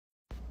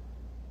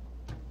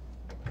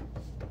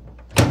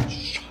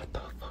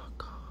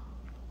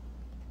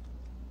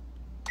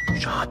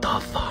Shut the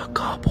fuck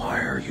up, why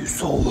are you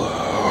so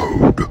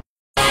loud?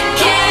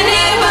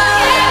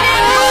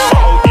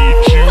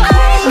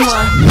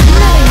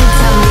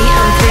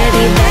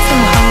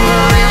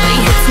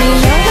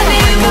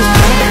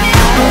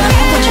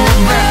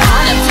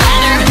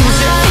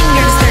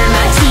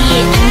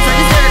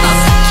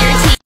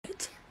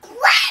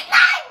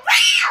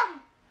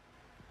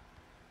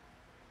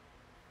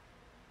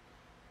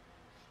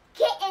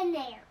 Get in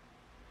there.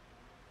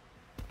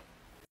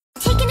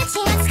 Taking a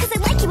chance cause I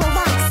like you a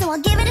lot, so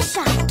I'll give it a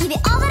shot. Give it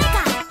all that I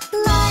got.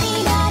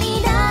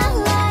 La-di-da-di-da,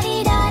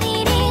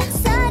 la-di-da-di-dee.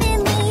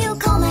 Suddenly you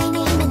call my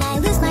name and I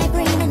lose my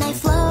brain and I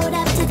float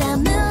up to the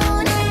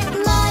moon.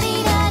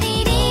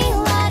 La-di-da-di-dee,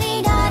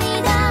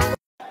 la-di-da-di-da.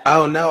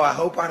 Oh no, I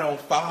hope I don't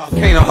fall.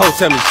 Can't no hoe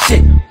tell me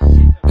shit,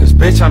 cause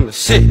bitch I'm the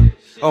shit.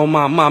 Oh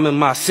my mom and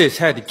my sis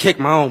had to kick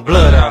my own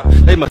blood out.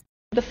 They must.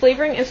 The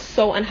flavoring is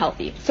so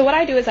unhealthy. So what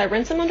I do is I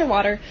rinse them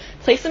underwater,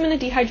 place them in a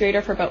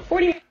dehydrator for about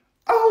 40 minutes.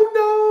 Oh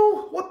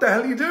no! What the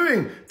hell are you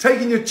doing?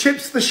 Taking your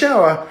chips to the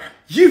shower?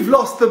 You've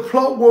lost the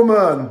plot,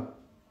 woman!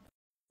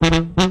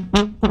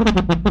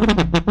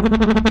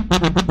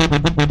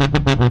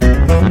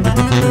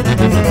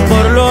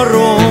 Por los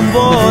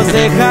rumbos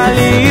de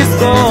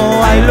Jalisco,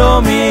 ahí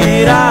lo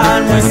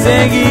miran muy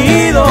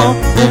seguido.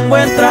 Un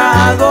buen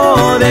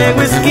trago de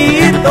whisky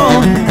es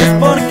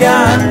porque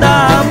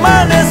anda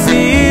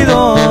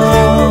amanecido.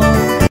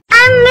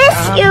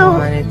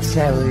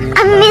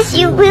 I miss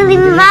you really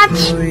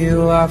much.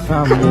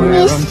 I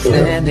miss you.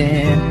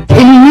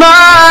 In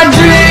my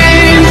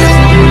dreams,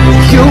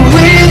 you're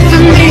with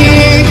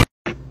me.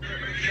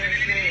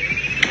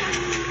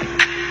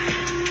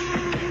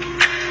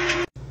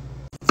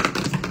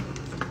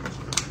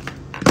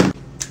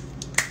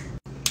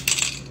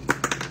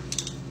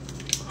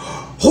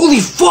 Holy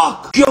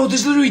fuck! Yo,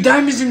 there's literally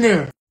diamonds in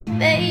there!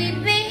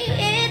 Baby,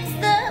 it's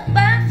the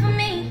vibe for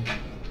me.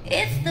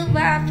 It's the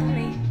vibe for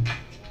me.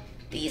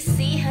 Do you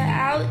see her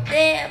out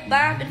there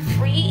bobbing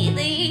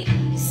freely?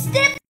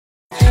 Step.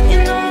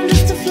 You know I'm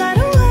just a flight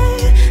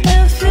away.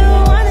 If you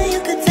want it,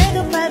 you could take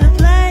a private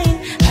plane.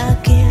 A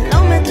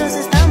kilómetros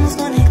estamos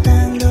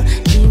conectando.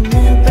 Y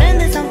me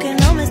prendes aunque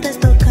no me estés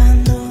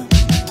tocando.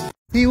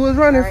 He was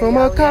running from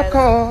a cop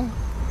car,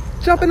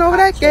 jumping over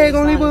that gate,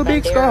 gonna leave a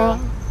big scar.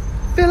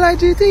 Feel like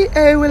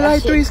GTA with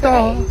like 3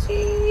 stars.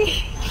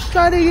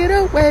 Try to get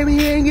away, we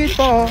ain't get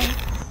far.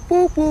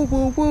 Woo woo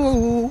woo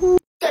woo woo.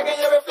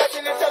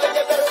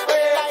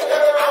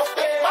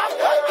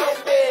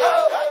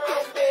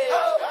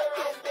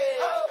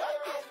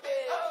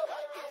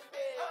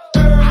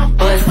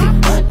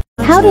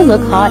 How to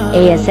look hot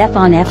ASF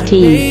on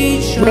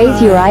FT.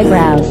 Raise your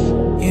eyebrows.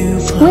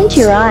 Squint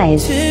your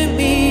eyes.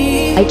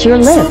 Bite your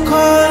lip.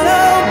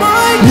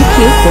 You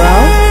cute,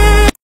 bro?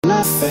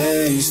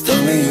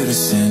 Tell me you to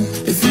sin.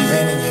 If you've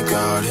been in your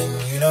garden,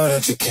 you know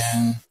that you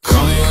can.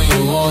 Call me when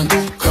you want,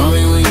 call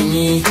me when you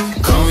need.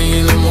 Call me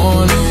in the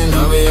morning,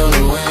 I'll be on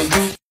the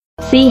way.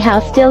 See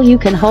how still you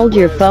can hold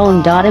your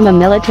phone. I'm a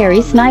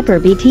military sniper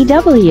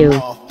BTW.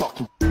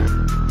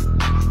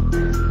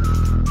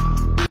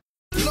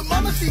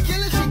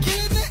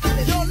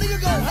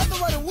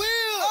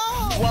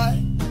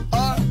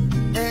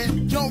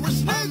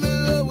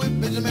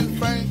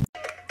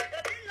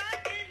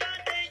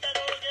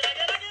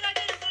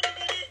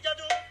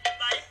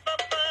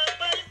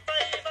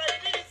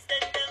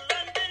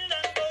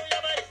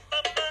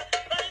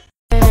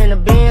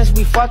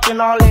 We fucking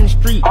all in the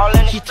street.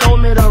 She told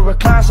me to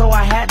recline, so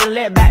I had to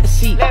let back the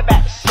seat.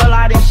 Pull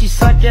out and she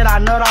sucked it, I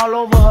nut all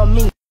over her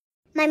meat.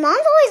 My mom's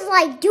always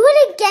like, do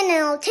it again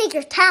and I'll take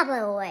your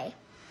tablet away.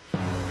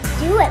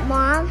 Do it,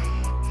 Mom.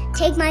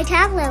 Take my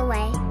tablet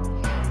away.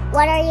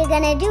 What are you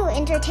gonna do,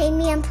 entertain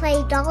me and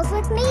play dolls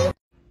with me?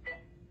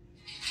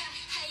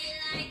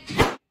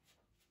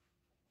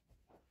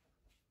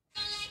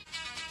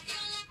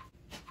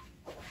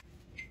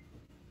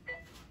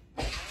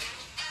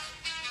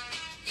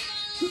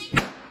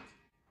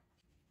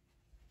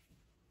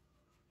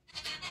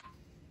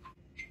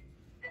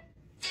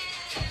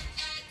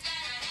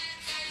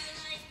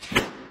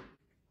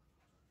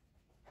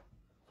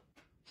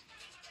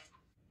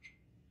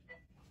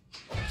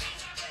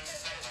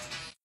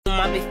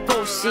 My big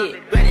full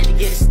shit, ready to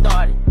get it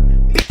started.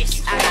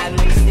 Bitch, I got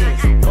no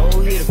sense. Go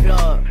hit the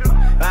plug.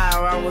 Ride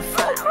around with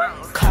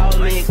folk. Call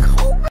me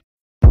coke.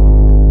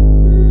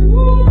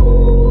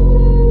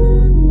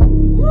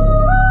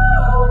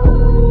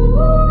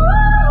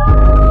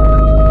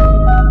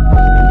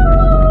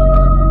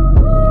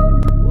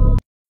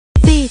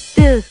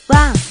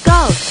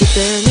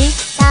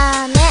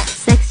 다음에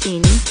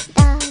섹시니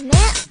다음에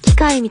機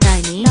械みた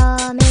いに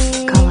다음에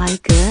可愛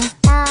く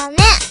다음에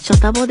ショ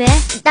タボで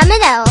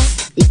다음에다요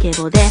イケ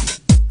ボで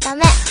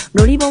다음에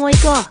ロリボも行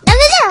こう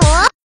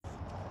다음에다요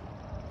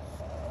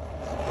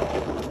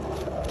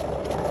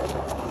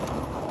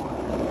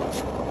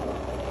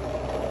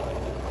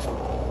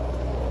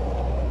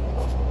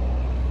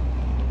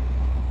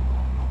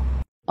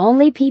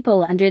Only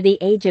people under the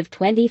age of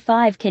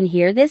 25 can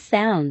hear this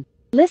sound.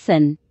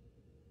 Listen.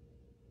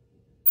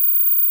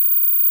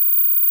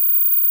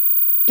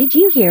 Did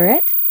you hear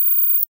it?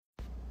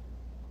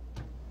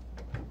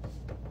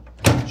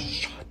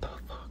 Shut the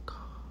fuck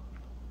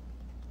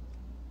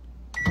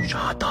up.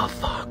 Shut the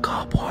fuck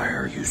up. Why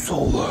are you so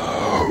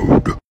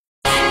loud?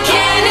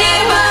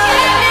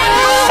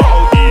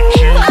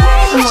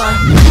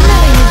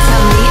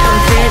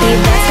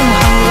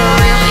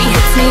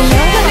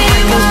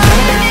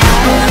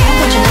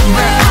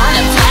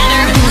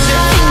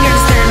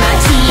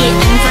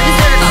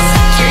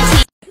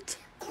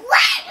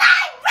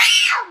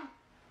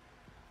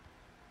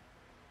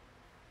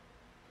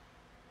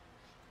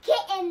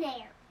 Get in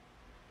there.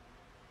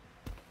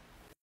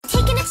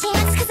 Taking a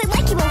chance, cause I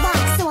like you a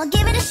lot, so I'll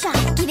give it a shot.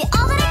 Give it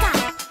all that